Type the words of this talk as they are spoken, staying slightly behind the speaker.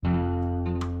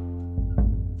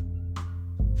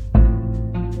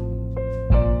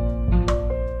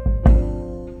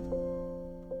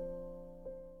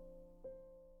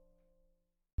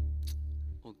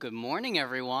Good morning,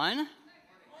 everyone.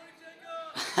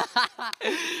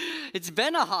 It's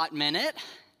been a hot minute.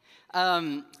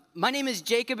 My name is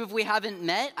Jacob. If we haven't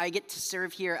met, I get to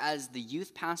serve here as the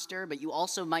youth pastor, but you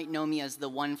also might know me as the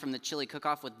one from the chili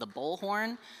cook-off with the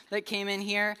bullhorn that came in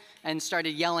here and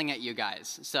started yelling at you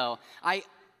guys. So I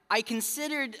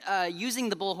considered using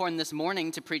the bullhorn this morning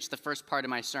to preach the first part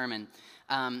of my sermon,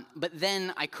 but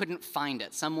then I couldn't find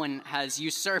it. Someone has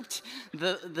usurped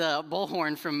the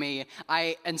bullhorn from me,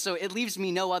 and so it leaves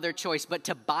me no other choice but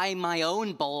to buy my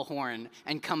own bullhorn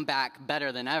and come back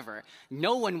better than ever.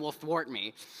 No one will thwart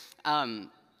me.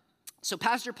 So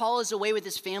Pastor Paul is away with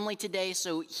his family today,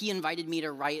 so he invited me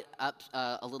to write up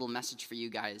a little message for you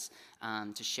guys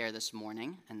to share this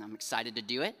morning, and I'm excited to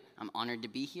do it. I'm honored to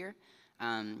be here.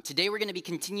 Today we're going to be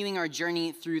continuing our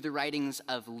journey through the writings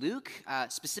of Luke,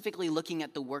 specifically looking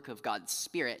at the work of God's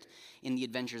Spirit in the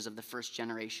adventures of the first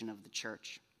generation of the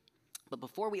church. But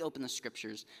before we open the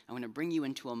scriptures, I want to bring you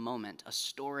into a moment, a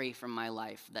story from my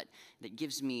life that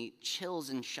gives me chills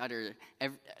and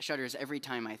shudders every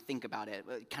time I think about it.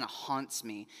 It kind of haunts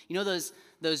me. You know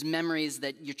those memories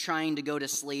that you're trying to go to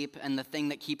sleep and the thing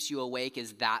that keeps you awake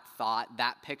is that thought,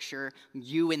 that picture,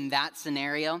 you in that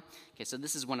scenario? Okay, so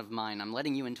this is one of mine. I'm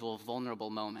letting you into a vulnerable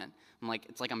moment.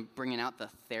 It's like I'm bringing out the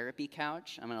therapy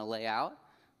couch. I'm going to lay out,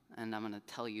 and I'm going to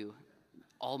tell you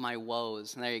all my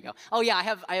woes. There you go. Oh yeah,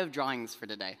 I have drawings for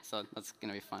today, so that's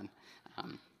gonna be fun.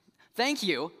 Thank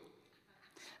you.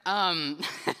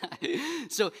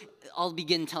 So I'll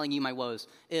begin telling you my woes.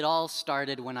 It all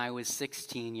started when I was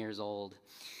 16 years old.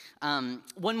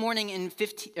 One morning in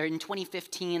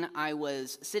 2015, I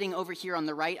was sitting over here on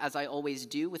the right, as I always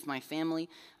do with my family,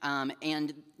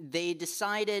 and they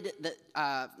decided that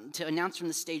to announce from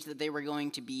the stage that they were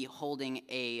going to be holding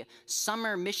a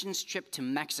summer missions trip to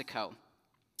Mexico.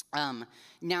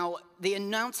 Now, they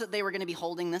announced that they were going to be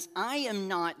holding this. I am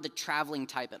not the traveling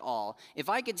type at all. If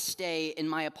I could stay in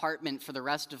my apartment for the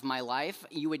rest of my life,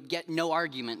 you would get no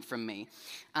argument from me.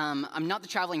 I'm not the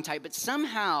traveling type, but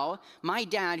somehow my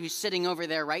dad, who's sitting over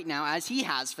there right now, as he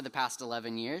has for the past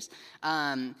 11 years,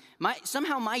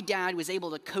 somehow my dad was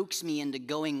able to coax me into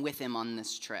going with him on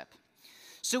this trip.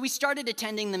 So we started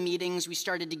attending the meetings, we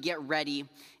started to get ready,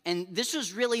 and this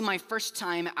was really my first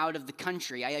time out of the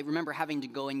country. I remember having to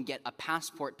go and get a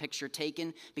passport picture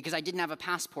taken because I didn't have a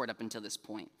passport up until this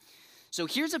point. So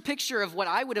here's a picture of what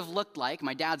I would have looked like.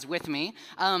 My dad's with me.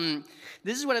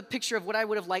 This is what a picture of what I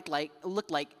would have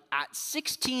looked like at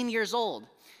 16 years old.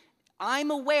 I'm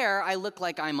aware I look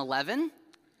like I'm 11.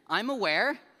 I'm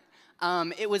aware.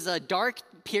 It was a dark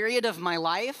period of my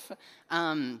life.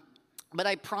 But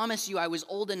I promise you I was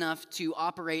old enough to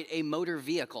operate a motor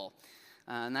vehicle,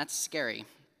 and that's scary.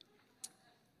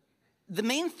 The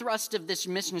main thrust of this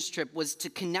missions trip was to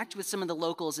connect with some of the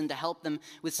locals and to help them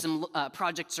with some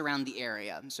projects around the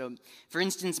area. So, for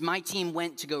instance, my team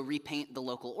went to go repaint the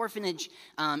local orphanage,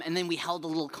 and then we held a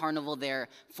little carnival there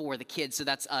for the kids. So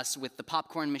that's us with the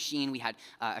popcorn machine. We had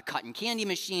a cotton candy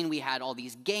machine. We had all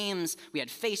these games. We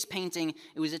had face painting.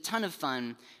 It was a ton of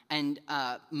fun, and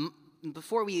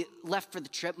before we left for the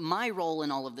trip, my role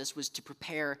in all of this was to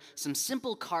prepare some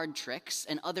simple card tricks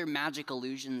and other magic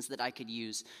illusions that I could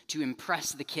use to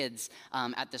impress the kids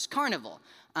at this carnival.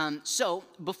 So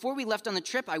before we left on the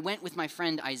trip, I went with my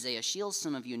friend Isaiah Shields.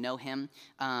 Some of you know him.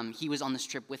 He was on this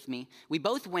trip with me. We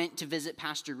both went to visit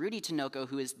Pastor Rudy Tinoco,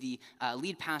 who is the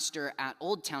lead pastor at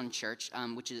Old Town Church,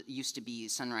 which used to be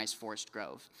Sonrise Forest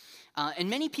Grove. And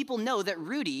many people know that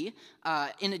Rudy,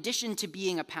 in addition to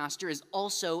being a pastor, is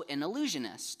also an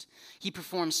illusionist. He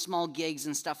performs small gigs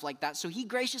and stuff like that, so he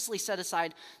graciously set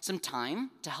aside some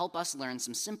time to help us learn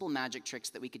some simple magic tricks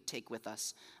that we could take with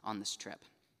us on this trip.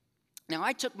 Now,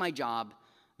 I took my job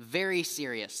very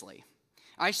seriously.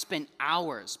 I spent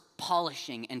hours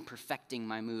polishing and perfecting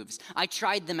my moves. I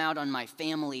tried them out on my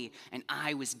family, and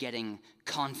I was getting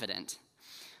confident.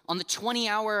 On the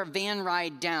 20-hour van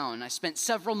ride down, I spent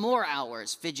several more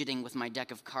hours fidgeting with my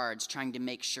deck of cards, trying to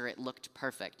make sure it looked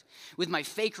perfect. With my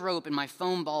fake rope and my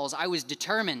foam balls, I was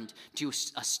determined to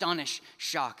astonish,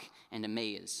 shock, and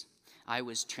amaze. I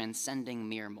was transcending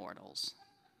mere mortals.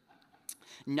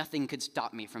 Nothing could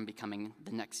stop me from becoming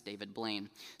the next David Blaine.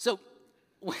 So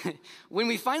when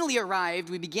we finally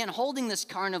arrived, we began holding this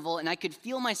carnival, and I could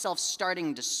feel myself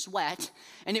starting to sweat.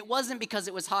 And it wasn't because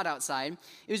it was hot outside.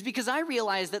 It was because I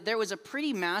realized that there was a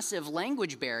pretty massive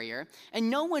language barrier,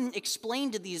 and no one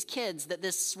explained to these kids that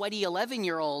this sweaty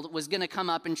 11-year-old was going to come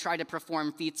up and try to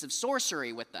perform feats of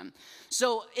sorcery with them.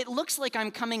 So it looks like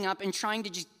I'm coming up and trying to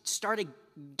just start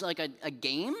a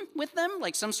game with them,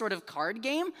 like some sort of card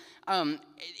game.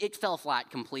 It fell flat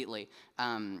completely.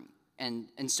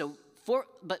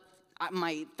 But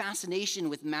my fascination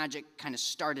with magic kind of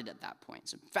started at that point.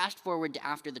 So fast forward to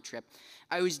after the trip,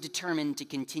 I was determined to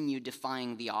continue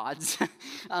defying the odds.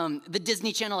 The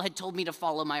Disney Channel had told me to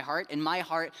follow my heart, and my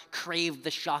heart craved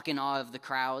the shock and awe of the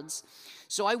crowds.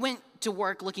 So I went to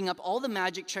work looking up all the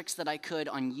magic tricks that I could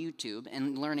on YouTube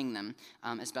and learning them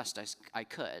as best as I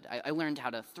could. I learned how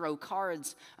to throw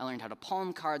cards, I learned how to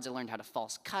palm cards, I learned how to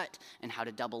false cut and how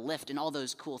to double lift and all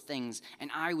those cool things, and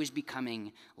I was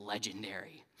becoming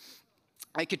legendary.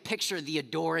 I could picture the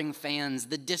adoring fans,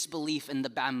 the disbelief and the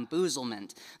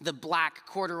bamboozlement, the black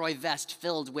corduroy vest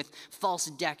filled with false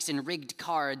decks and rigged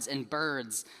cards and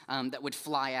birds that would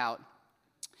fly out.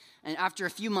 And after a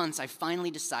few months, I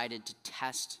finally decided to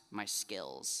test my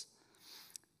skills.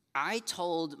 I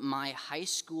told my high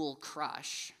school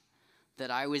crush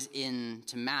that I was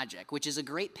into magic, which is a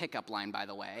great pickup line, by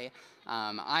the way.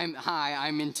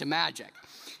 I'm into magic.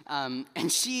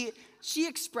 And she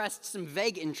expressed some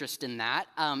vague interest in that,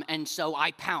 and so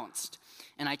I pounced.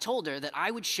 And I told her that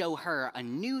I would show her a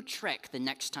new trick the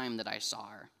next time that I saw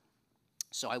her.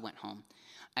 So I went home,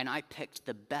 and I picked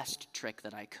the best trick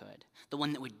that I could, the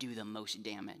one that would do the most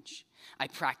damage. I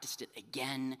practiced it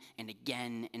again and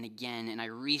again and again, and I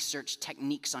researched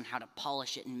techniques on how to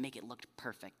polish it and make it look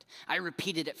perfect. I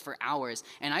repeated it for hours,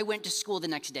 and I went to school the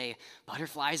next day,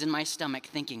 butterflies in my stomach,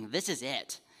 thinking, this is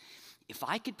it. If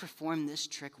I could perform this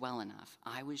trick well enough,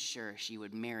 I was sure she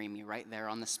would marry me right there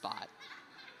on the spot.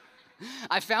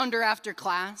 I found her after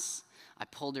class. I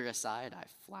pulled her aside. I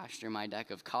flashed her my deck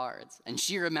of cards, and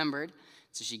she remembered,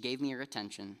 so she gave me her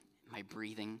attention. My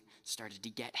breathing started to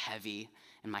get heavy,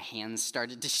 and my hands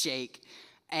started to shake,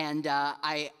 and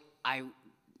I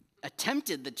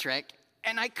attempted the trick,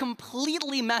 and I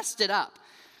completely messed it up.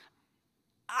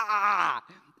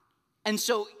 And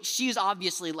so she's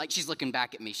obviously, she's looking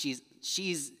back at me.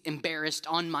 She's embarrassed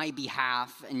on my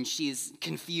behalf, and she's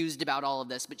confused about all of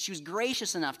this, but she was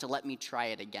gracious enough to let me try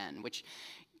it again, which,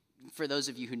 for those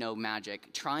of you who know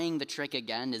magic, trying the trick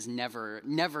again is never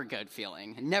good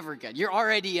feeling, never good. You're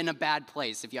already in a bad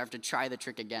place if you have to try the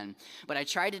trick again. But I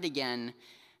tried it again,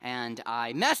 and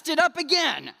I messed it up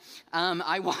again.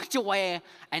 I walked away,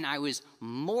 and I was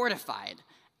mortified.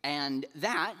 And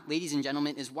that, ladies and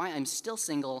gentlemen, is why I'm still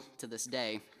single to this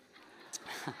day.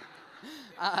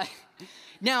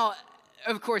 Now,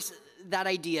 of course, that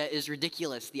idea is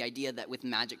ridiculous, the idea that with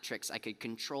magic tricks I could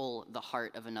control the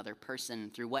heart of another person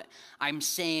through what I'm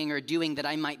saying or doing, that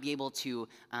I might be able to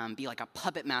be like a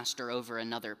puppet master over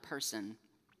another person.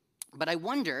 But I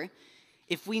wonder,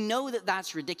 if we know that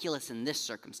that's ridiculous in this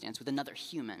circumstance with another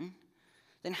human,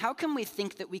 then how can we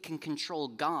think that we can control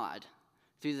God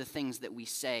through the things that we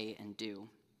say and do?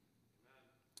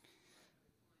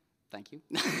 Thank you.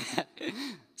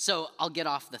 So I'll get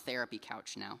off the therapy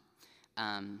couch now.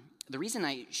 The reason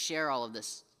I share all of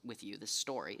this with you, this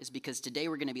story, is because today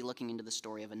we're going to be looking into the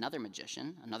story of another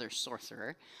magician, another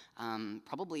sorcerer,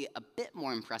 probably a bit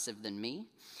more impressive than me.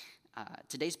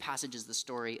 Today's passage is the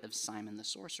story of Simon the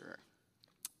sorcerer.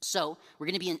 So we're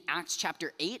going to be in Acts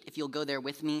chapter 8. If you'll go there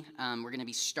with me, we're going to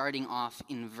be starting off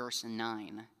in verse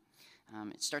 9.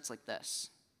 It starts like this.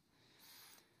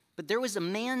 But there was a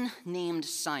man named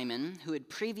Simon who had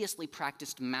previously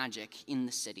practiced magic in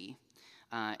the city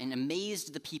and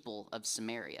amazed the people of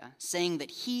Samaria, saying that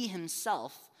he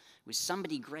himself was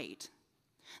somebody great.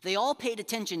 They all paid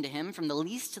attention to him, from the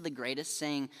least to the greatest,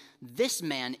 saying, "This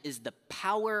man is the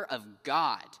power of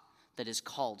God that is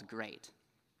called great."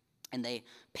 And they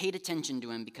paid attention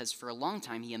to him because for a long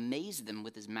time he amazed them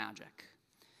with his magic.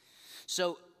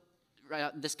 So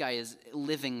this guy is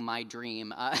living my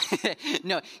dream.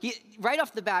 Right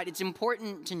off the bat, it's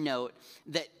important to note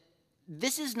that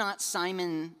this is not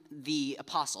Simon the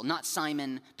apostle, not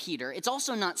Simon Peter. It's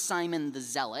also not Simon the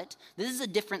zealot. This is a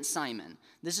different Simon.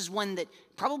 This is one that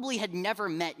probably had never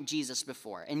met Jesus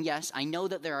before. And yes, I know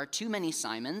that there are too many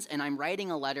Simons, and I'm writing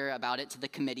a letter about it to the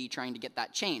committee trying to get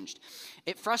that changed.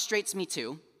 It frustrates me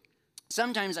too.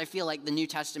 Sometimes I feel like the New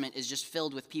Testament is just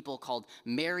filled with people called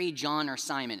Mary, John, or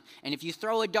Simon. And if you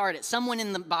throw a dart at someone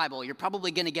in the Bible, you're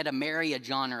probably going to get a Mary, a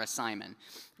John, or a Simon.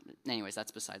 Anyways,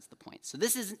 that's besides the point. So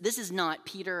this is not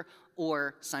Peter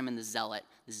or Simon the Zealot.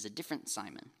 This is a different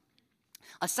Simon.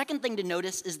 A second thing to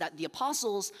notice is that the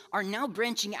apostles are now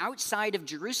branching outside of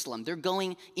Jerusalem. They're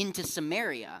going into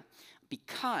Samaria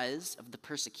because of the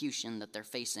persecution that they're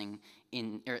facing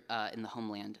in the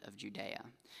homeland of Judea.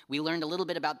 We learned a little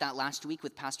bit about that last week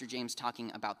with Pastor James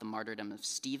talking about the martyrdom of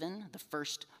Stephen, the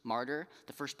first martyr,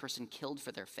 the first person killed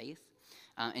for their faith.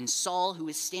 And Saul, who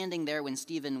was standing there when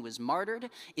Stephen was martyred,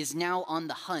 is now on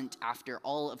the hunt after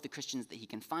all of the Christians that he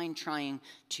can find, trying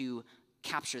to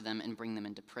capture them and bring them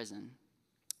into prison.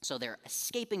 So they're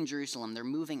escaping Jerusalem. They're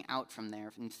moving out from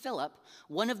there. And Philip,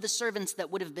 one of the servants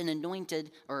that would have been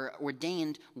anointed or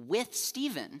ordained with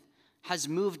Stephen, has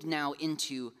moved now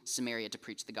into Samaria to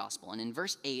preach the gospel. And in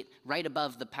verse 8, right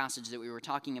above the passage that we were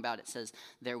talking about, it says,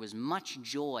 there was much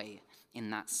joy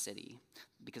in that city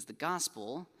because the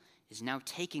gospel is now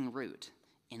taking root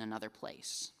in another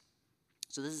place.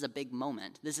 So this is a big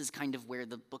moment. This is kind of where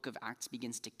the book of Acts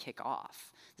begins to kick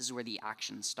off. This is where the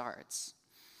action starts.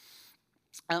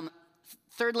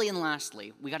 Thirdly and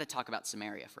lastly, we got to talk about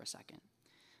Samaria for a second.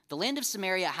 The land of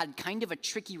Samaria had kind of a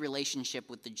tricky relationship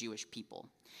with the Jewish people.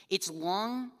 It's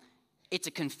long, it's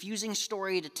a confusing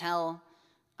story to tell.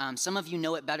 Some of you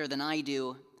know it better than I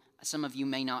do. Some of you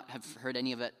may not have heard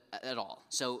any of it at all.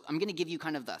 So I'm going to give you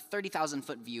kind of the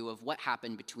 30,000-foot view of what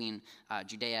happened between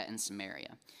Judea and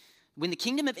Samaria. When the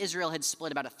kingdom of Israel had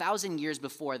split about 1,000 years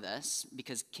before this,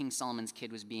 because King Solomon's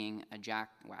kid was being a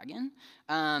jackwagon,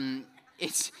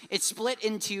 it split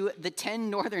into the 10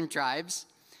 northern tribes,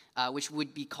 which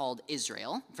would be called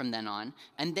Israel from then on.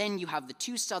 And then you have the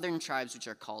 2 southern tribes, which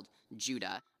are called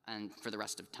Judah, and for the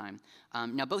rest of time.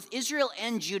 Now, both Israel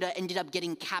and Judah ended up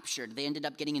getting captured. They ended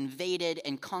up getting invaded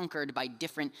and conquered by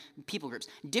different people groups.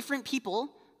 Different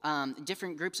people,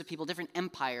 different groups of people, different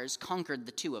empires conquered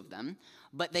the 2 of them,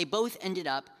 but they both ended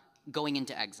up going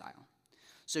into exile.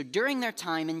 So during their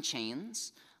time in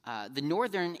chains, the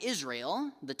northern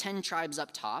Israel, the 10 tribes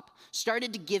up top,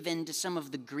 started to give in to some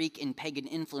of the Greek and pagan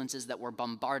influences that were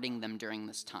bombarding them during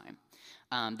this time.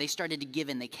 They started to give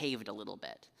in, they caved a little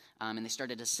bit, and they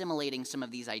started assimilating some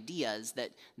of these ideas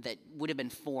that would have been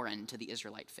foreign to the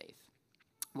Israelite faith.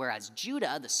 Whereas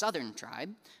Judah, the southern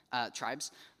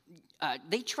tribes,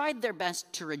 they tried their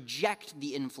best to reject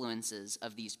the influences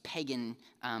of these pagan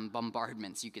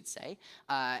bombardments, you could say,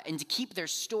 and to keep their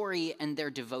story and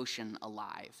their devotion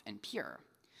alive and pure.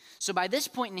 So by this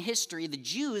point in history, the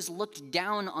Jews looked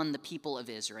down on the people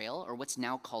of Israel, or what's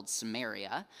now called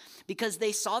Samaria, because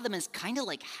they saw them as kind of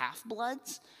like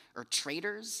half-bloods or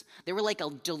traitors. They were like a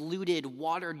diluted,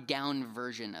 watered-down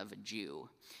version of a Jew.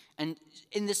 And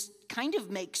this kind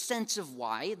of makes sense of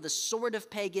why the sort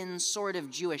of pagan, sort of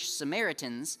Jewish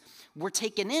Samaritans were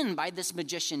taken in by this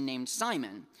magician named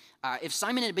Simon. If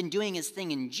Simon had been doing his thing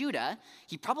in Judah,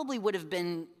 he probably would have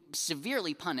been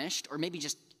severely punished or maybe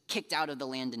just kicked out of the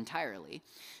land entirely.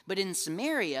 But in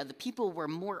Samaria, the people were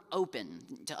more open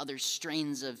to other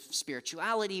strains of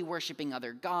spirituality, worshiping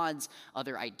other gods,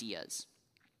 other ideas.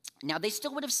 Now, they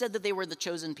still would have said that they were the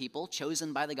chosen people,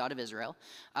 chosen by the God of Israel.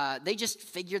 They just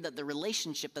figured that the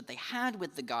relationship that they had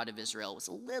with the God of Israel was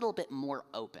a little bit more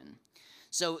open.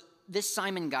 So this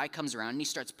Simon guy comes around and he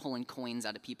starts pulling coins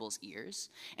out of people's ears.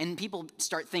 And people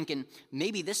start thinking,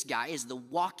 maybe this guy is the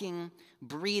walking,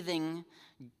 breathing,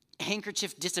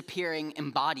 handkerchief disappearing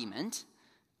embodiment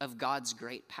of God's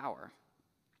great power.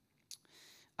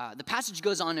 The passage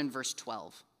goes on in verse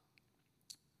 12.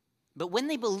 But when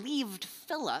they believed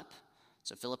Philip,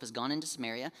 so Philip has gone into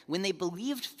Samaria, when they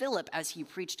believed Philip as he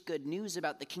preached good news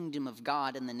about the kingdom of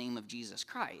God in the name of Jesus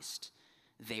Christ,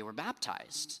 they were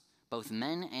baptized, both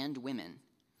men and women.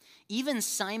 Even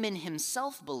Simon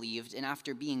himself believed, and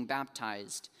after being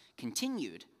baptized,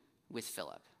 continued with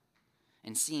Philip.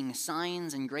 And seeing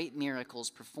signs and great miracles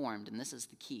performed, and this is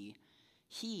the key,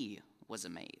 he was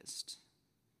amazed.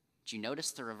 Did you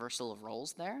notice the reversal of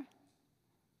roles there?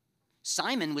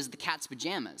 Simon was the cat's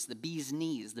pajamas, the bee's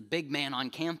knees, the big man on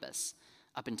campus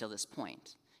up until this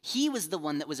point. He was the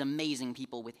one that was amazing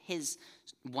people with his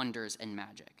wonders and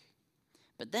magic.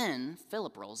 But then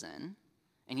Philip rolls in,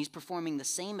 and he's performing the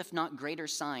same, if not greater,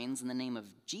 signs in the name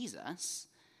of Jesus.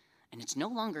 And it's no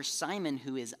longer Simon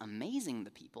who is amazing the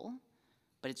people,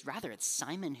 but it's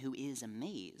Simon who is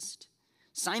amazed.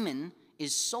 Simon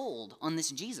is sold on this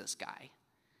Jesus guy.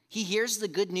 He hears the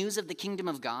good news of the kingdom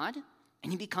of God,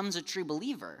 and he becomes a true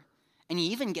believer. And he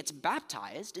even gets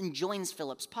baptized and joins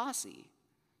Philip's posse.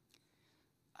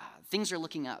 Things are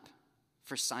looking up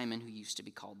for Simon, who used to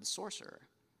be called the sorcerer.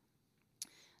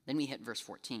 Then we hit verse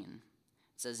 14.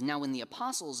 It says, "Now when the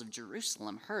apostles of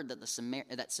Jerusalem heard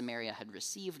that Samaria had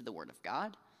received the word of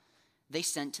God, they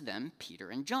sent to them Peter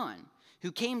and John,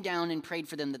 who came down and prayed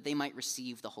for them that they might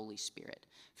receive the Holy Spirit.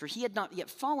 For he had not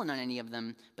yet fallen on any of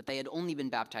them, but they had only been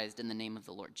baptized in the name of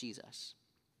the Lord Jesus."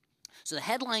 So the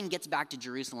headline gets back to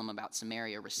Jerusalem about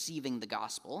Samaria receiving the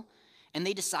gospel, and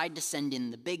they decide to send in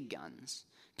the big guns.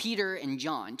 Peter and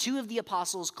John, 2 of the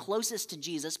apostles closest to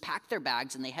Jesus, pack their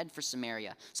bags and they head for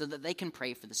Samaria so that they can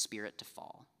pray for the Spirit to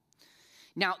fall.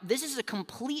 Now, this is a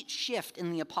complete shift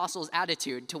in the apostles'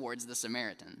 attitude towards the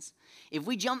Samaritans. If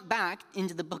we jump back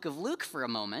into the book of Luke for a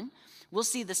moment, we'll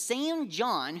see the same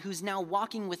John who's now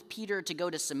walking with Peter to go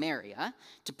to Samaria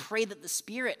to pray that the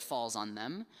Spirit falls on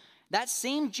them. That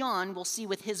same John we'll see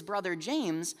with his brother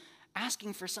James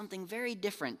asking for something very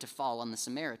different to fall on the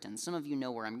Samaritans. Some of you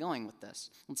know where I'm going with this.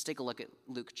 Let's take a look at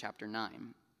Luke chapter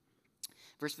 9.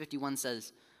 Verse 51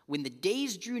 says, "When the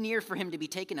days drew near for him to be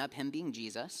taken up, him being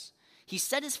Jesus, he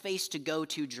set his face to go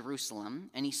to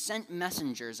Jerusalem, and he sent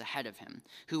messengers ahead of him,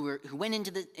 who went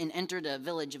into and entered a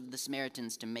village of the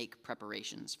Samaritans to make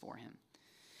preparations for him.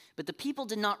 But the people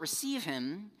did not receive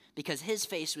him because his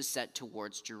face was set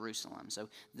towards Jerusalem." So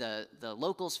the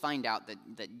locals find out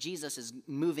that Jesus is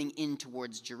moving in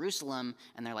towards Jerusalem,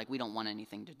 and they're like, "We don't want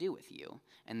anything to do with you."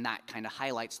 And that kind of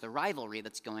highlights the rivalry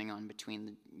that's going on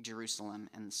between Jerusalem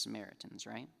and the Samaritans,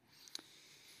 right?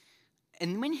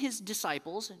 And when his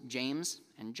disciples, James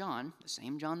and John, the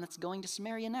same John that's going to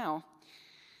Samaria now,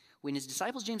 when his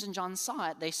disciples, James and John,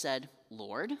 saw it, they said,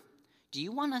 "Lord, do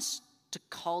you want us to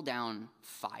call down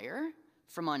fire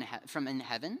from in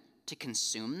heaven to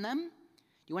consume them?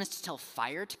 Do you want us to tell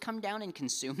fire to come down and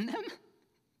consume them?"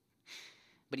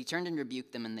 But he turned and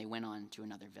rebuked them, and they went on to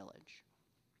another village.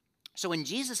 So when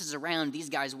Jesus is around, these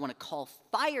guys want to call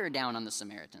fire down on the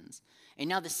Samaritans. And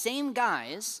now the same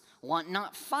guys want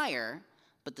not fire,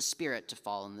 but the Spirit to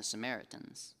fall on the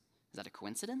Samaritans. Is that a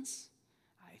coincidence?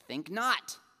 I think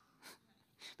not.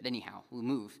 But anyhow, we'll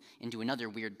move into another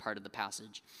weird part of the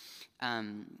passage.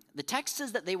 The text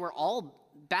says that they were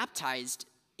all baptized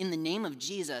in the name of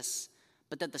Jesus,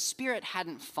 but that the Spirit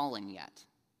hadn't fallen yet.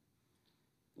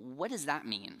 What does that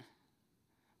mean?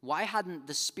 Why hadn't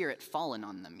the Spirit fallen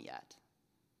on them yet?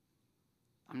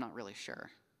 I'm not really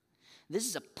sure. This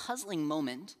is a puzzling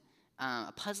moment,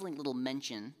 a puzzling little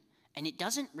mention, and it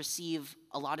doesn't receive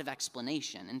a lot of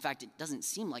explanation. In fact, it doesn't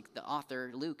seem like the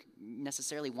author, Luke,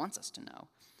 necessarily wants us to know.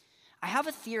 I have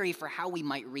a theory for how we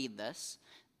might read this,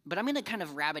 but I'm going to kind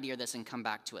of rabbit ear this and come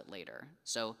back to it later.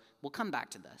 So we'll come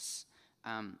back to this.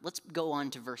 Let's go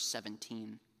on to verse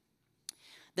 17.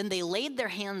 "Then they laid their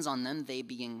hands on them," they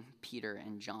being Peter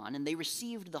and John, "and they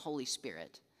received the Holy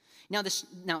Spirit. Now,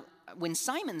 when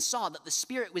Simon saw that the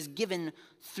Spirit was given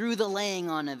through the laying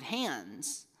on of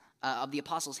hands, of the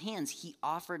apostles' hands, he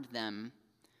offered them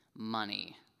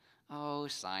money." Oh,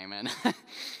 Simon.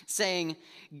 "Saying,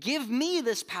 'Give me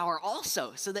this power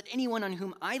also, so that anyone on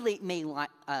whom I lay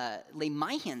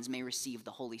my hands may receive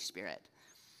the Holy Spirit.'"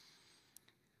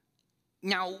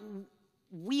 Now,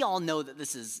 we all know that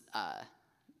this is a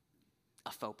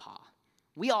faux pas.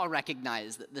 We all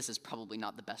recognize that this is probably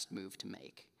not the best move to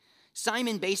make.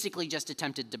 Simon basically just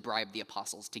attempted to bribe the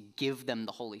apostles to give them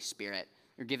the Holy Spirit,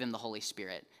 or give him the Holy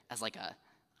Spirit as like a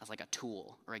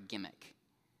tool or a gimmick.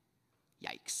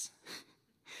 Yikes.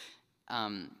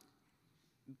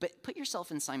 But put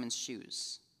yourself in Simon's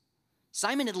shoes.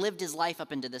 Simon had lived his life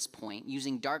up until this point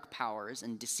using dark powers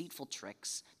and deceitful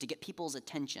tricks to get people's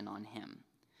attention on him.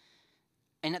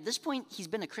 And at this point, he's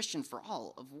been a Christian for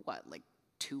all of what, like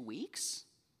 2 weeks?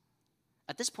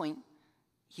 At this point,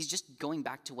 he's just going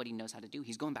back to what he knows how to do.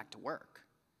 He's going back to work.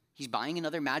 He's buying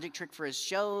another magic trick for his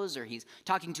shows, or he's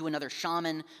talking to another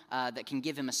shaman that can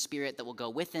give him a spirit that will go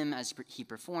with him as he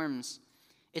performs.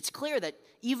 It's clear that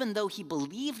even though he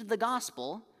believed the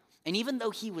gospel, and even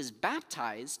though he was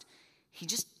baptized, he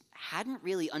just hadn't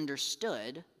really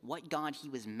understood what God he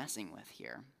was messing with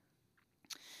here.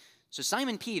 So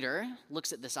Simon Peter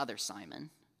looks at this other Simon,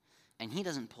 and he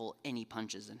doesn't pull any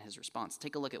punches in his response.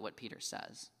 Take a look at what Peter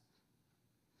says.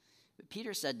 But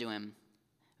Peter said to him,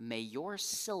 "May your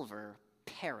silver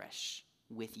perish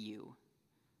with you,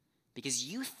 because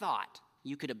you thought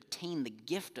you could obtain the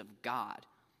gift of God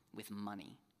with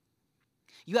money.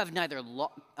 You have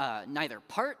neither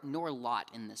part nor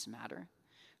lot in this matter,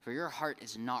 for your heart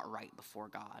is not right before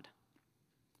God.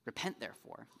 Repent,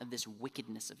 therefore, of this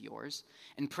wickedness of yours,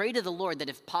 and pray to the Lord that,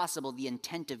 if possible, the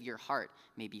intent of your heart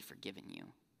may be forgiven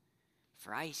you.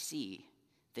 For I see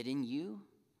that you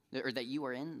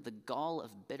are in the gall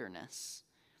of bitterness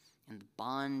and the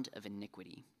bond of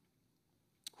iniquity."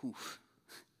 Oof.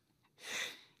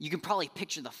 You can probably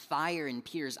picture the fire in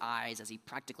Peter's eyes as he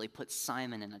practically puts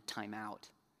Simon in a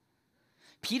timeout.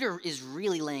 Peter is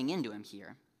really laying into him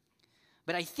here.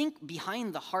 But I think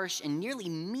behind the harsh and nearly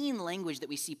mean language that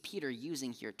we see Peter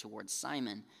using here towards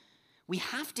Simon, we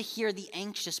have to hear the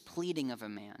anxious pleading of a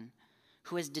man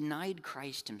who has denied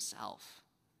Christ himself.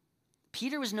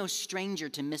 Peter was no stranger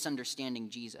to misunderstanding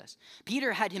Jesus.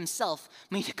 Peter had himself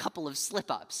made a couple of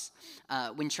slip-ups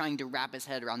when trying to wrap his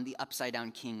head around the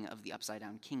upside-down king of the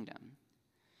upside-down kingdom.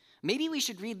 Maybe we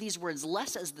should read these words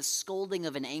less as the scolding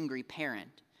of an angry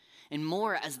parent and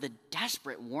more as the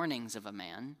desperate warnings of a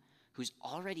man who's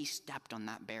already stepped on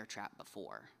that bear trap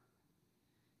before.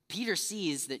 Peter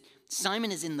sees that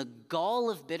Simon is in the gall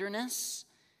of bitterness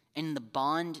and the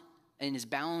bond and is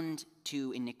bound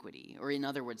to iniquity. Or in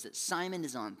other words, that Simon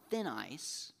is on thin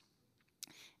ice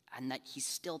and that he's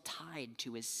still tied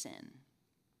to his sin.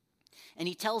 And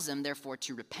he tells him, therefore,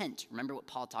 to repent. Remember what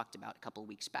Paul talked about a couple of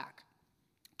weeks back.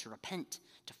 To repent,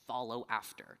 to follow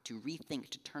after, to rethink,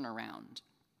 to turn around,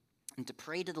 and to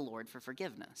pray to the Lord for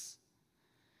forgiveness.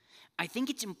 I think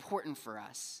it's important for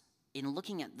us, in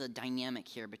looking at the dynamic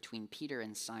here between Peter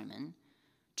and Simon,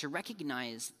 to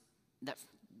recognize that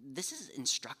this is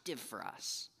instructive for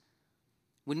us.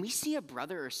 When we see a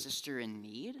brother or sister in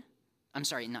need,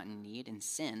 not in need, in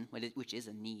sin, which is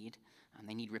a need,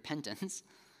 they need repentance.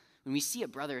 When we see a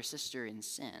brother or sister in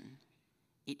sin,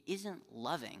 it isn't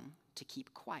loving to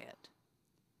keep quiet.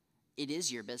 It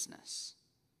is your business.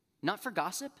 Not for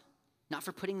gossip, not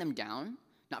for putting them down,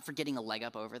 not for getting a leg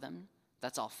up over them.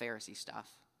 That's all Pharisee stuff.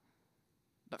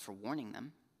 But for warning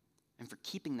them and for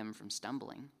keeping them from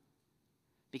stumbling.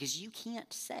 Because you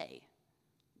can't say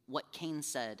what Cain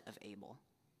said of Abel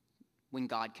when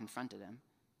God confronted him.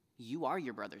 You are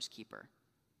your brother's keeper.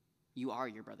 You are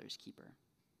your brother's keeper.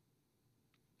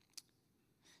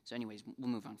 So anyways, we'll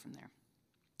move on from there.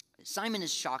 Simon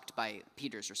is shocked by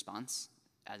Peter's response,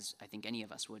 as I think any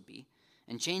of us would be,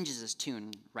 and changes his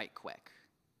tune right quick.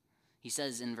 He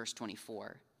says in verse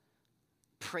 24,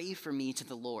 "Pray for me to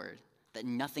the Lord, that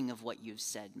nothing of what you've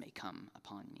said may come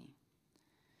upon me."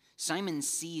 Simon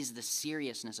sees the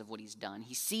seriousness of what he's done.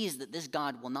 He sees that this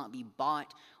God will not be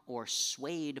bought or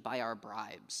swayed by our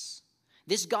bribes.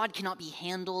 This God cannot be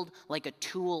handled like a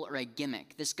tool or a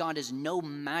gimmick. This God is no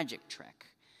magic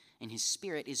trick, and his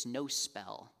spirit is no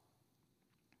spell.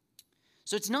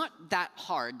 So it's not that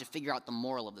hard to figure out the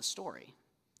moral of the story.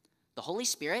 The Holy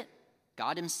Spirit,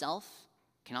 God himself,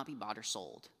 cannot be bought or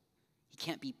sold. He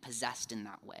can't be possessed in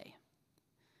that way.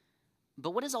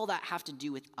 But what does all that have to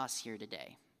do with us here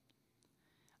today?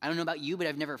 I don't know about you, but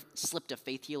I've never slipped a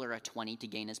faith healer a 20 to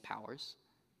gain his powers.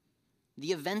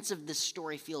 The events of this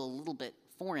story feel a little bit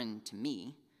foreign to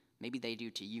me. Maybe they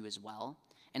do to you as well.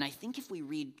 And I think if we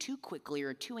read too quickly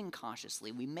or too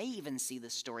incautiously, we may even see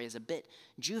this story as a bit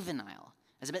juvenile,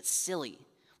 as a bit silly.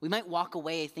 We might walk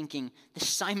away thinking, this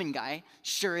Simon guy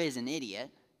sure is an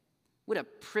idiot. What a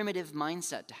primitive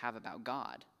mindset to have about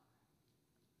God.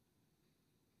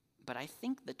 But I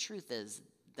think the truth is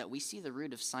that we see the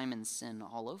root of Simon's sin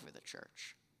all over the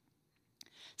church.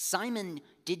 Simon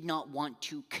did not want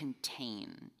to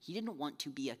contain. He didn't want to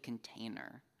be a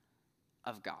container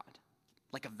of God,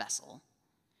 like a vessel.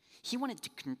 He wanted to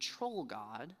control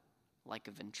God like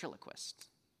a ventriloquist.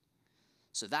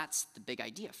 So that's the big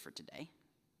idea for today.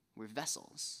 We're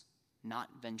vessels, not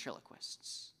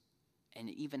ventriloquists. And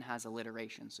it even has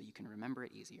alliteration so you can remember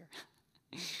it easier.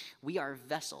 We are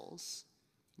vessels,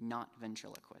 not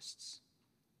ventriloquists.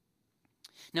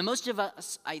 Now, most of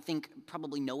us, I think,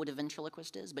 probably know what a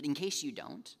ventriloquist is, but in case you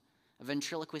don't, a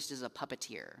ventriloquist is a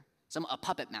puppeteer, a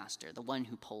puppet master, the one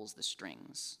who pulls the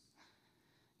strings.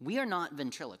 We are not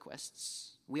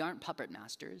ventriloquists, we aren't puppet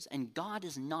masters, and God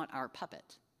is not our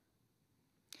puppet.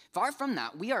 Far from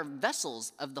that, we are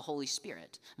vessels of the Holy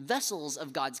Spirit, vessels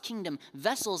of God's kingdom,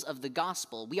 vessels of the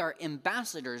gospel. We are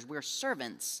ambassadors, we're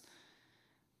servants.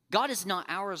 God is not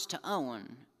ours to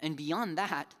own, and beyond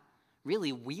that,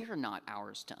 really, we're not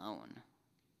ours to own.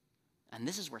 And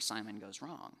this is where Simon goes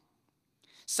wrong.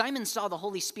 Simon saw the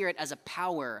Holy Spirit as a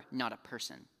power, not a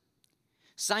person.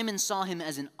 Simon saw him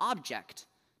as an object,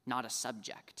 not a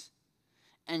subject.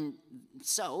 And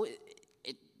so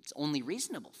it's only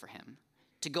reasonable for him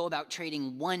to go about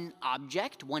trading one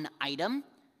object, one item,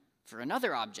 for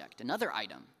another object, another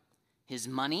item. His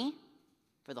money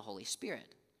for the Holy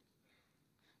Spirit.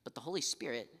 But the Holy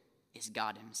Spirit is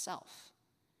God himself.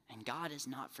 And God is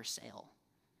not for sale.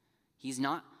 He's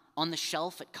not on the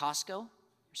shelf at Costco, or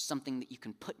something that you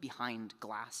can put behind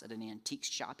glass at an antique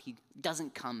shop. He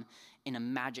doesn't come in a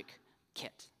magic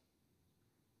kit.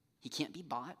 He can't be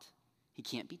bought, he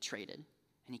can't be traded,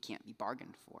 and he can't be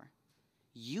bargained for.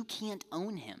 You can't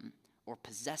own him or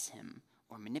possess him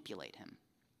or manipulate him.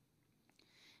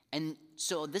 And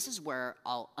so this is where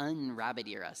I'll un-rabbit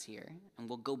ear us here, and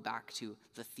we'll go back to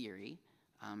the theory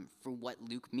for what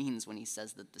Luke means when he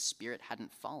says that the Spirit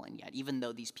hadn't fallen yet, even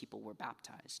though these people were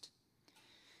baptized.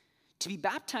 To be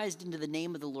baptized into the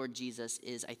name of the Lord Jesus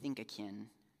is, I think, akin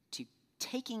to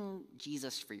taking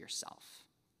Jesus for yourself.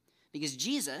 Because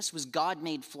Jesus was God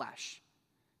made flesh.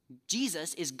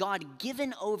 Jesus is God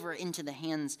given over into the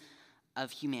hands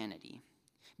of humanity.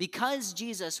 Because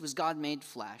Jesus was God made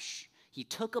flesh, he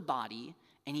took a body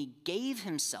and he gave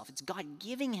himself, it's God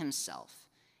giving himself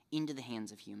into the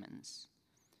hands of humans,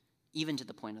 even to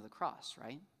the point of the cross,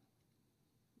 right?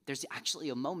 There's actually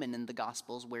a moment in the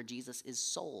Gospels where Jesus is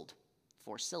sold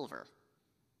for silver.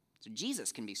 So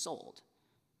Jesus can be sold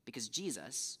because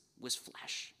Jesus was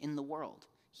flesh in the world.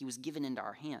 He was given into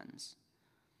our hands.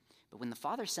 But when the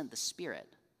Father sent the Spirit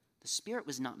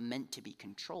was not meant to be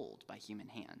controlled by human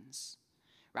hands.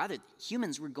 Rather,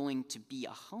 humans were going to be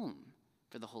a home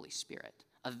for the Holy Spirit,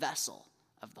 a vessel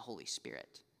of the Holy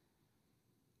Spirit.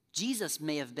 Jesus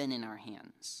may have been in our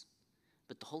hands,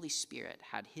 but the Holy Spirit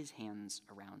had his hands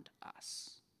around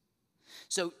us.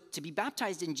 So to be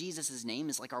baptized in Jesus' name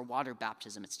is like our water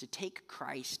baptism. It's to take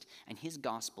Christ and his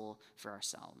gospel for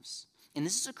ourselves. And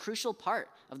this is a crucial part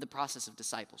of the process of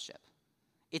discipleship.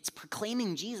 It's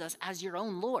proclaiming Jesus as your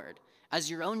own Lord, as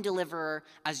your own deliverer,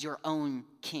 as your own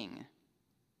king.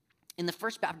 In the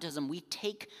first baptism, we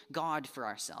take God for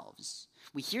ourselves.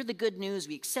 We hear the good news,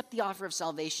 we accept the offer of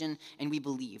salvation, and we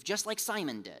believe, just like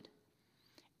Simon did.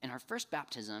 And our first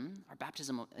baptism, our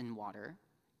baptism in water,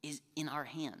 is in our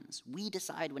hands. We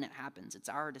decide when it happens. It's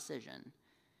our decision.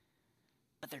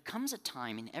 But there comes a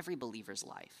time in every believer's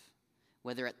life,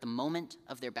 whether at the moment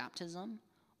of their baptism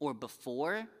or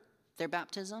before their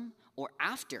baptism or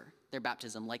after their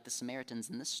baptism, like the Samaritans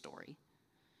in this story,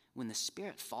 when the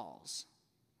Spirit falls.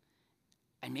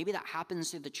 And maybe that happens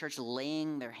through the church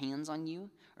laying their hands on you,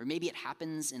 or maybe it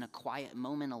happens in a quiet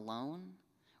moment alone,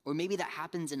 or maybe that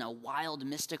happens in a wild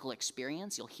mystical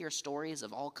experience. You'll hear stories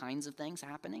of all kinds of things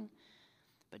happening.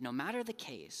 But no matter the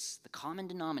case, the common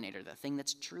denominator, the thing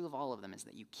that's true of all of them, is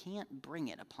that you can't bring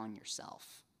it upon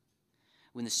yourself.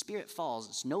 When the Spirit falls,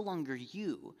 it's no longer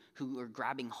you who are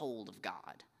grabbing hold of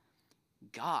God.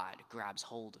 God grabs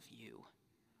hold of you.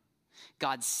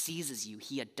 God seizes you,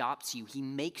 he adopts you, he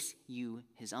makes you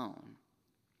his own.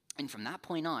 And from that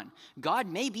point on, God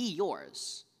may be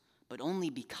yours, but only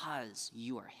because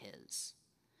you are his.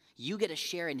 You get a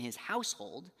share in his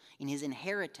household, in his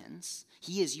inheritance.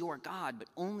 He is your God, but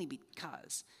only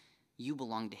because you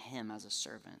belong to him as a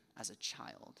servant, as a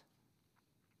child.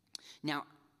 Now,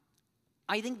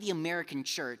 I think the American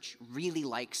church really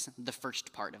likes the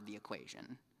first part of the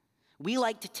equation. We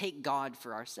like to take God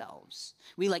for ourselves.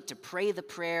 We like to pray the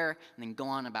prayer and then go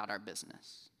on about our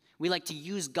business. We like to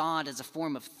use God as a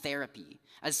form of therapy,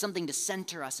 as something to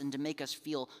center us and to make us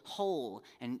feel whole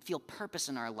and feel purpose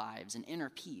in our lives and inner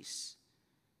peace.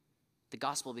 The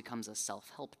gospel becomes a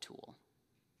self-help tool.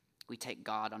 We take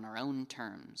God on our own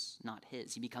terms, not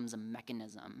his. He becomes a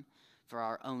mechanism for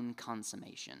our own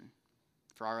consummation,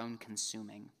 for our own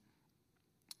consuming.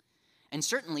 And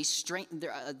certainly,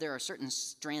 there are certain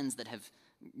strands that have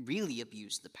really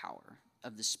abused the power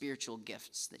of the spiritual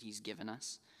gifts that he's given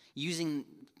us, using,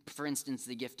 for instance,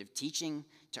 the gift of teaching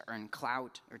to earn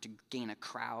clout or to gain a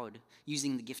crowd,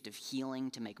 using the gift of healing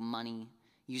to make money,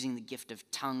 using the gift of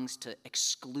tongues to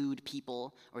exclude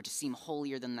people or to seem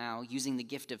holier than thou, using the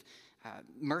gift of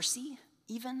mercy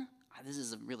even. This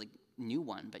is a really new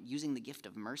one, but using the gift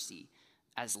of mercy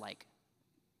as like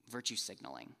virtue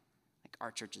signaling. Like,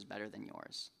 our church is better than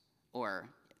yours. Or,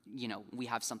 we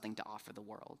have something to offer the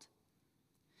world.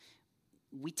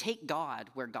 We take God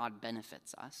where God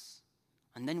benefits us,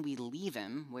 and then we leave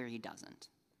him where he doesn't.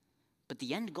 But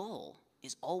the end goal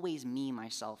is always me,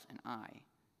 myself, and I.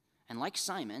 And like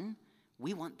Simon,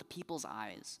 we want the people's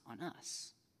eyes on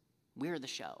us. We're the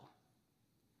show.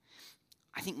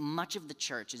 I think much of the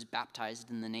church is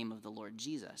baptized in the name of the Lord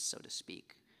Jesus, so to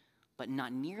speak, but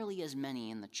not nearly as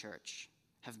many in the church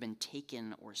have been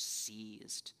taken or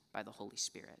seized by the Holy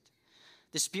Spirit.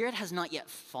 The Spirit has not yet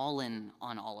fallen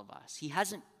on all of us. He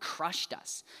hasn't crushed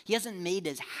us. He hasn't made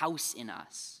his house in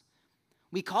us.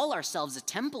 We call ourselves a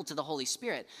temple to the Holy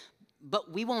Spirit,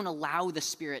 but we won't allow the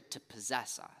Spirit to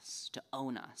possess us, to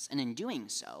own us. And in doing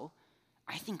so,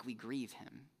 I think we grieve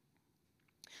him.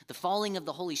 The falling of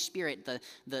the Holy Spirit,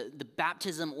 the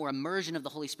baptism or immersion of the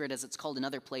Holy Spirit, as it's called in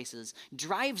other places,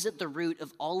 drives at the root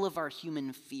of all of our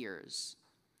human fears.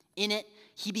 In it,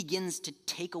 he begins to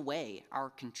take away our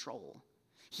control.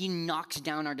 He knocks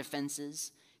down our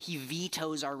defenses. He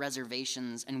vetoes our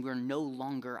reservations, and we're no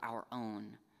longer our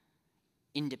own,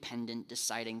 independent,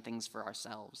 deciding things for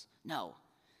ourselves. No,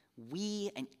 we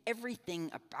and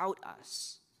everything about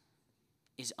us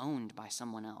is owned by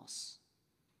someone else.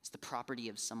 It's the property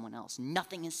of someone else.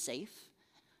 Nothing is safe.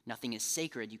 Nothing is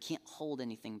sacred. You can't hold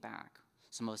anything back.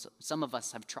 Some of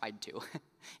us have tried to.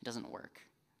 It doesn't work.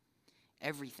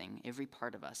 Everything, every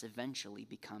part of us eventually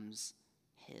becomes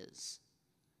his.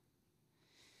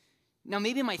 Now,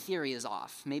 maybe my theory is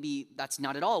off. Maybe that's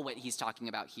not at all what he's talking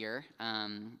about here.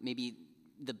 Maybe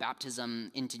the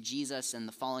baptism into Jesus and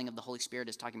the falling of the Holy Spirit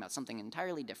is talking about something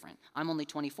entirely different. I'm only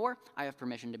 24. I have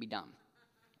permission to be dumb.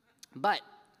 But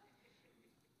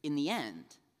in the end,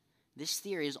 this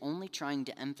theory is only trying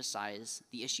to emphasize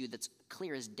the issue that's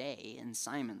clear as day in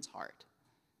Simon's heart.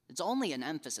 It's only an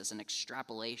emphasis, an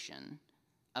extrapolation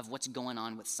of what's going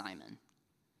on with Simon.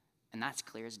 And that's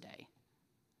clear as day.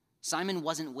 Simon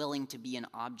wasn't willing to be an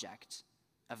object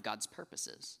of God's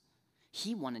purposes.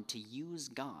 He wanted to use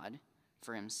God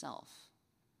for himself.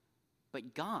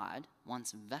 But God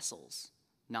wants vessels,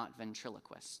 not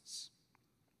ventriloquists.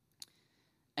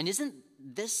 And isn't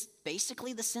this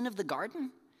basically the sin of the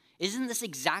garden? Isn't this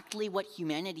exactly what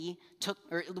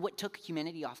took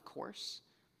humanity off course?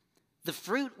 The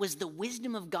fruit was the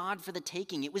wisdom of God for the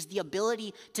taking. It was the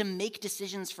ability to make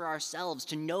decisions for ourselves,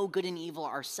 to know good and evil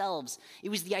ourselves. It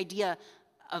was the idea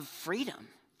of freedom,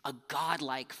 a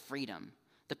godlike freedom.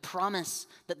 The promise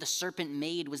that the serpent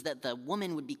made was that the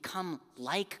woman would become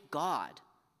like God.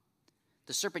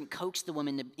 The serpent coaxed the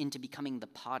woman into becoming the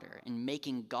potter and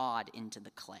making God into the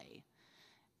clay,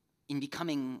 in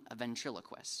becoming a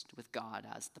ventriloquist with God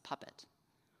as the puppet.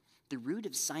 The root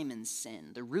of Simon's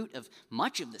sin, the root of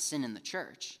much of the sin in the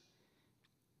church,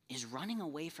 is running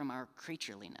away from our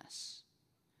creatureliness.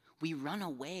 We run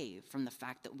away from the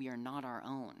fact that we are not our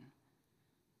own.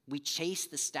 We chase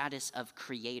the status of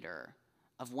creator,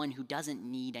 of one who doesn't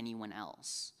need anyone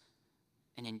else.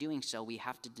 And in doing so, we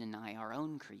have to deny our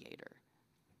own creator.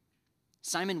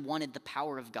 Simon wanted the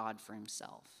power of God for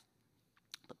himself.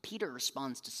 But Peter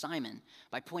responds to Simon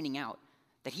by pointing out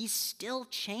that he's still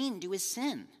chained to his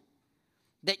sin,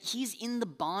 that he's in the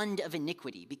bond of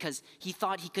iniquity because he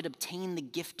thought he could obtain the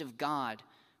gift of God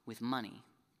with money.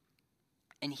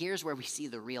 And here's where we see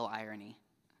the real irony.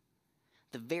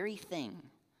 The very thing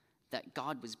that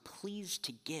God was pleased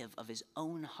to give of his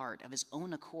own heart, of his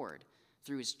own accord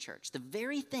through his church, the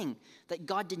very thing that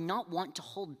God did not want to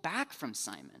hold back from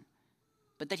Simon,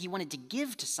 but that he wanted to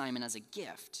give to Simon as a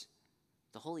gift,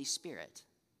 the Holy Spirit,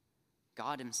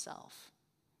 God himself,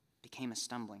 became a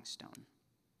stumbling stone.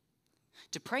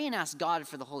 To pray and ask God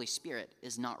for the Holy Spirit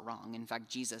is not wrong. In fact,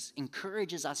 Jesus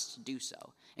encourages us to do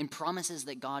so and promises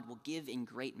that God will give in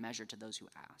great measure to those who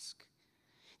ask.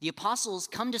 The apostles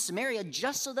come to Samaria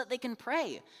just so that they can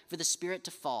pray for the Spirit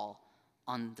to fall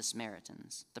on the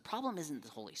Samaritans. The problem isn't the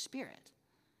Holy Spirit.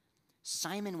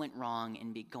 Simon went wrong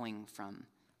in going from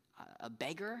a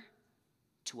beggar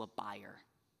to a buyer,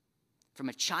 from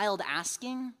a child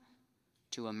asking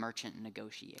to a merchant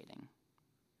negotiating.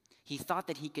 He thought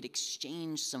that he could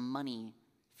exchange some money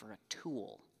for a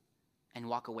tool and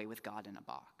walk away with God in a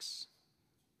box.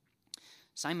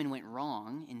 Simon went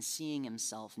wrong in seeing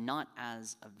himself not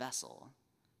as a vessel,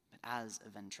 but as a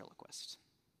ventriloquist.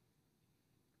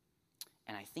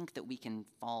 And I think that we can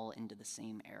fall into the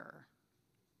same error.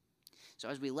 So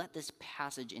as we let this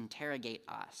passage interrogate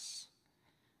us,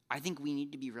 I think we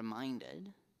need to be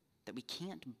reminded that we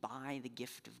can't buy the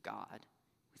gift of God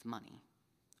with money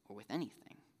or with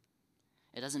anything.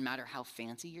 It doesn't matter how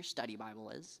fancy your study Bible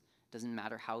is. It doesn't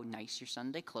matter how nice your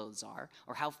Sunday clothes are,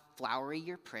 or how flowery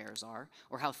your prayers are,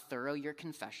 or how thorough your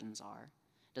confessions are.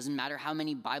 It doesn't matter how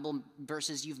many Bible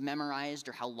verses you've memorized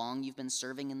or how long you've been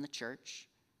serving in the church.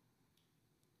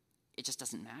 It just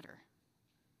doesn't matter.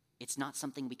 It's not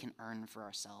something we can earn for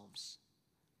ourselves.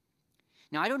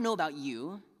 Now, I don't know about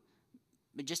you,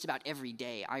 but just about every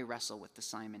day I wrestle with the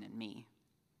Simon in me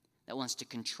that wants to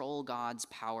control God's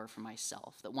power for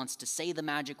myself, that wants to say the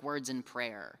magic words in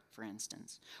prayer, for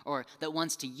instance, or that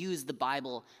wants to use the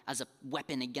Bible as a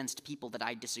weapon against people that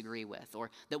I disagree with, or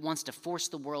that wants to force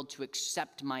the world to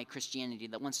accept my Christianity,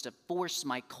 that wants to force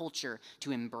my culture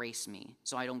to embrace me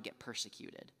so I don't get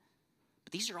persecuted.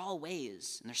 But these are all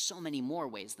ways, and there's so many more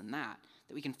ways than that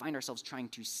we can find ourselves trying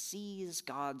to seize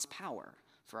God's power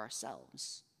for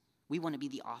ourselves. We want to be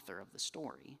the author of the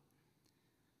story.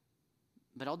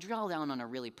 But I'll drill down on a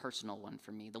really personal one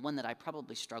for me, the one that I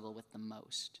probably struggle with the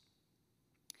most.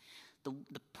 The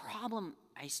problem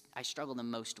I struggle the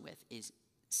most with is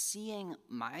seeing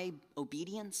my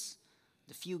obedience,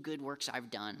 the few good works I've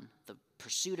done, the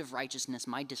pursuit of righteousness,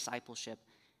 my discipleship,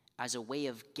 as a way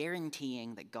of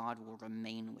guaranteeing that God will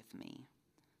remain with me,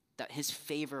 that his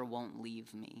favor won't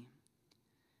leave me.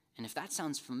 And if that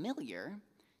sounds familiar,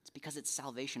 it's because it's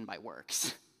salvation by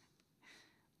works.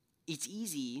 It's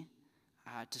easy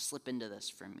to slip into this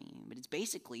for me, but it's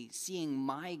basically seeing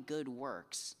my good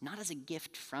works not as a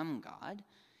gift from God,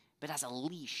 but as a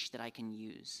leash that I can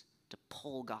use to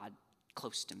pull God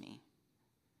close to me,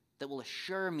 that will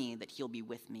assure me that he'll be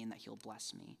with me and that he'll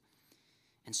bless me.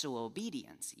 And so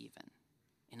obedience, even,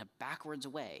 in a backwards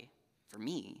way, for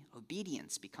me,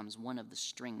 obedience becomes one of the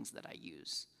strings that I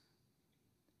use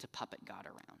to puppet God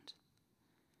around.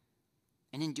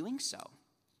 And in doing so,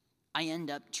 I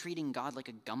end up treating God like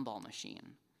a gumball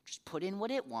machine. Just put in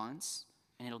what it wants,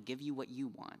 and it'll give you what you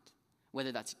want,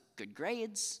 whether that's good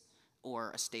grades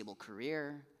or a stable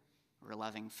career or a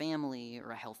loving family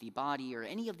or a healthy body or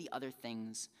any of the other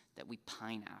things that we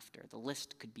pine after. The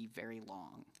list could be very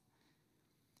long.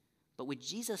 But what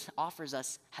Jesus offers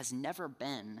us has never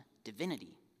been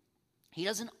divinity. He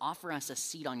doesn't offer us a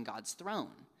seat on God's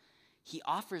throne. He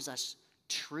offers us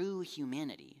true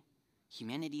humanity,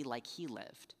 humanity like he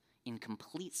lived, in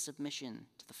complete submission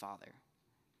to the Father.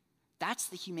 That's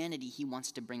the humanity he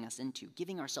wants to bring us into,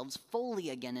 giving ourselves fully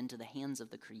again into the hands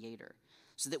of the Creator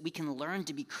so that we can learn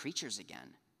to be creatures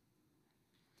again.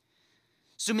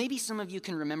 So maybe some of you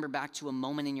can remember back to a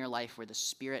moment in your life where the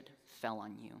Spirit fell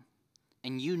on you,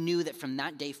 and you knew that from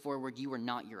that day forward you were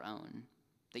not your own,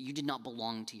 that you did not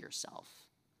belong to yourself.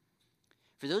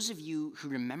 For those of you who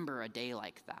remember a day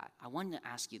like that, I wanted to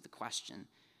ask you the question,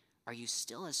 are you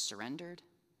still as surrendered,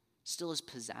 still as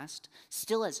possessed,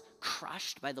 still as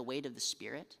crushed by the weight of the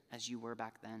Spirit as you were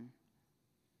back then?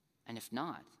 And if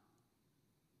not,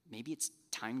 maybe it's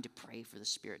time to pray for the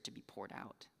Spirit to be poured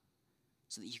out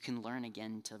so that you can learn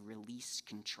again to release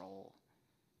control,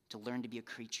 to learn to be a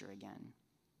creature again.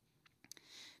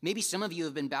 Maybe some of you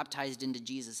have been baptized into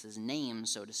Jesus' name,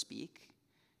 so to speak,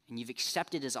 and you've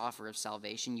accepted his offer of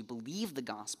salvation. You believe the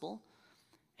gospel,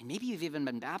 and maybe you've even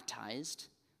been baptized,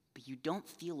 but you don't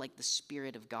feel like the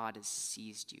Spirit of God has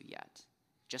seized you yet,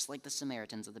 just like the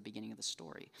Samaritans at the beginning of the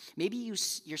story. Maybe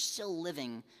you're still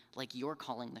living like you're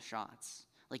calling the shots,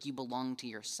 like you belong to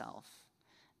yourself,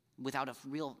 without a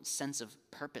real sense of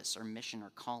purpose or mission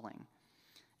or calling.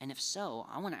 And if so,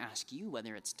 I want to ask you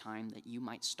whether it's time that you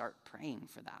might start praying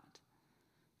for that.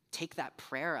 Take that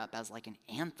prayer up as like an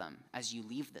anthem as you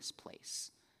leave this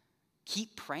place.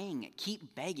 Keep praying it,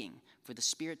 keep begging for the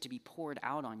Spirit to be poured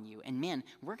out on you. And man,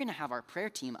 we're going to have our prayer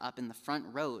team up in the front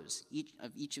rows,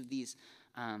 each of these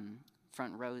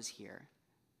front rows here.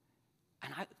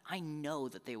 And I know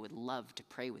that they would love to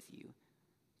pray with you,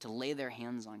 to lay their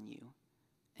hands on you,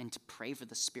 and to pray for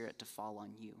the Spirit to fall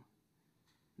on you.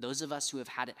 Those of us who have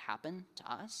had it happen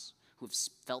to us, who have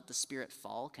felt the Spirit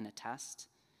fall, can attest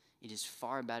it is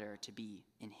far better to be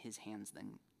in his hands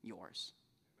than yours.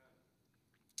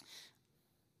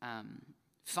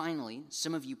 Finally,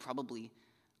 some of you probably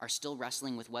are still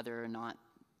wrestling with whether or not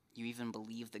you even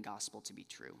believe the gospel to be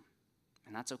true.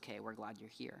 And that's okay. We're glad you're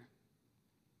here.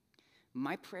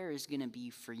 My prayer is going to be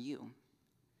for you.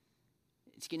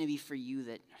 It's going to be for you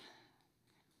that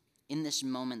in this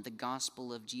moment, the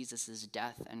gospel of Jesus'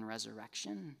 death and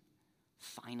resurrection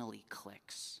finally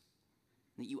clicks.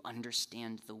 That you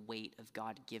understand the weight of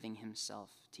God giving himself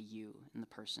to you in the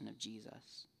person of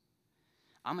Jesus.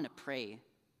 I'm going to pray,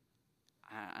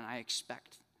 and I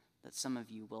expect that some of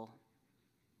you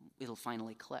it'll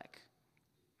finally click.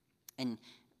 And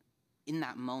in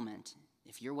that moment,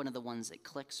 if you're one of the ones that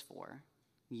clicks for,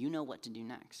 you know what to do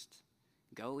next.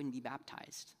 Go and be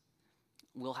baptized.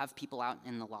 We'll have people out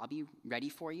in the lobby ready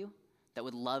for you that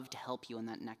would love to help you in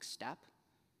that next step,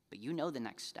 but you know the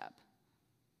next step.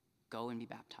 Go and be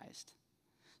baptized.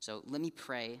 So let me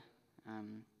pray,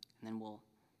 and then we'll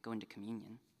go into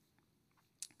communion.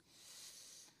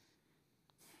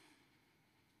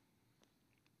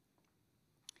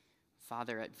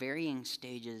 Father, at varying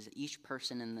stages, each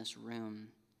person in this room,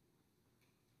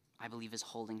 I believe, is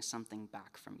holding something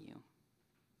back from you.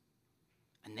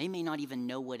 And they may not even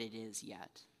know what it is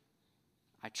yet.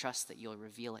 I trust that you'll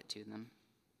reveal it to them.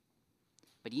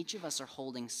 But each of us are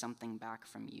holding something back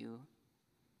from you,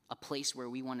 a place where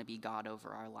we want to be God over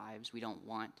our lives. We don't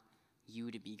want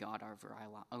you to be God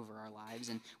over our lives.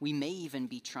 And we may even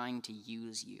be trying to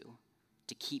use you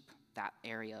to keep that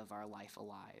area of our life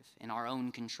alive in our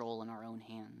own control, in our own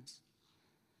hands.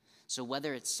 So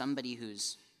whether it's somebody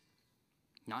who's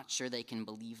not sure they can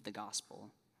believe the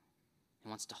gospel and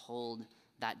wants to hold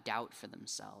that doubt for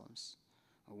themselves,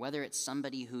 or whether it's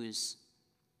somebody who's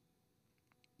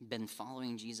been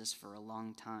following Jesus for a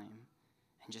long time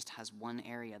and just has one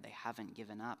area they haven't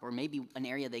given up, or maybe an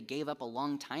area they gave up a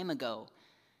long time ago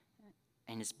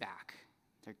and is back.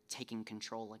 They're taking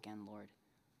control again, Lord.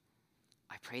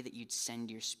 I pray that you'd send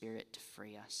your Spirit to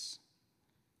free us,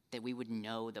 that we would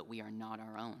know that we are not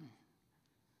our own,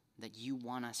 that you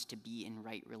want us to be in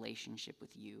right relationship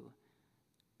with you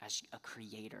as a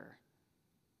creator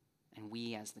and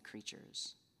we as the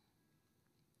creatures,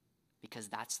 because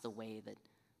that's the way that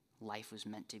life was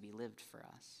meant to be lived for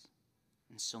us.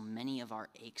 And so many of our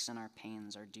aches and our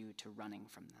pains are due to running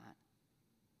from that.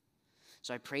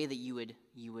 So I pray that you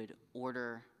would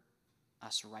order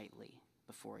us rightly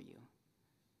before you,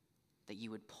 that you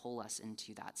would pull us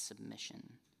into that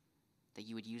submission, that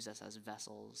you would use us as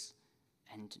vessels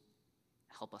and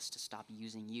help us to stop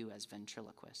using you as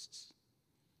ventriloquists.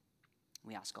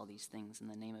 We ask all these things in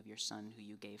the name of your Son, who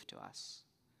you gave to us.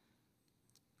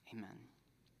 Amen.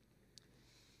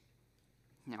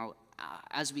 Now,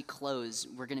 as we close,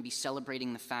 we're going to be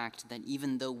celebrating the fact that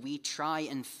even though we try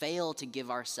and fail to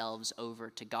give ourselves over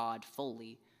to God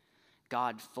fully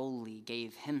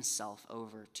gave himself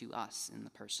over to us in the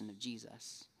person of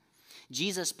Jesus.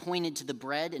 Jesus pointed to the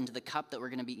bread and to the cup that we're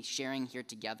going to be sharing here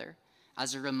together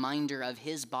as a reminder of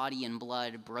his body and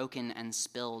blood broken and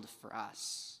spilled for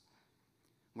us.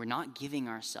 We're not giving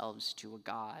ourselves to a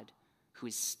God who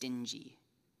is stingy.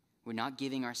 We're not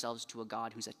giving ourselves to a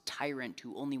God who's a tyrant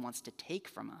who only wants to take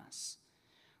from us.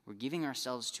 We're giving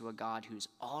ourselves to a God who's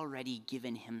already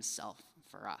given himself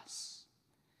for us.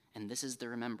 And this is the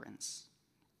remembrance.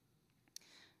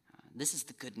 This is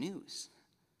the good news.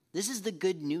 This is the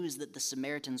good news that the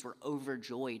Samaritans were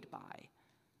overjoyed by.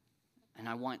 And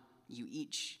I want you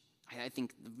each, I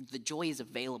think the joy is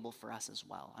available for us as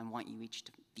well. I want you each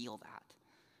to feel that.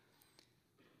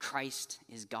 Christ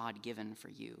is God-given for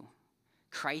you.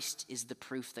 Christ is the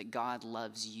proof that God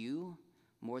loves you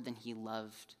more than he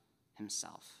loved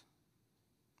himself.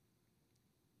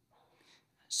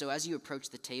 So as you approach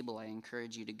the table, I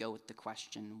encourage you to go with the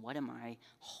question, what am I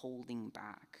holding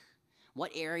back?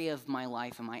 What area of my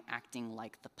life am I acting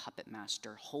like the puppet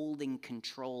master, holding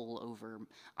control over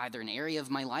either an area of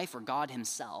my life or God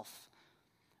himself?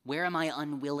 Where am I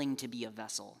unwilling to be a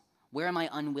vessel? Where am I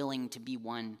unwilling to be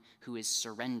one who is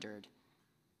surrendered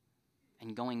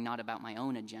and going not about my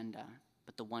own agenda,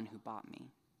 but the one who bought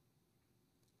me?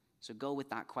 So go with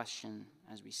that question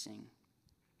as we sing.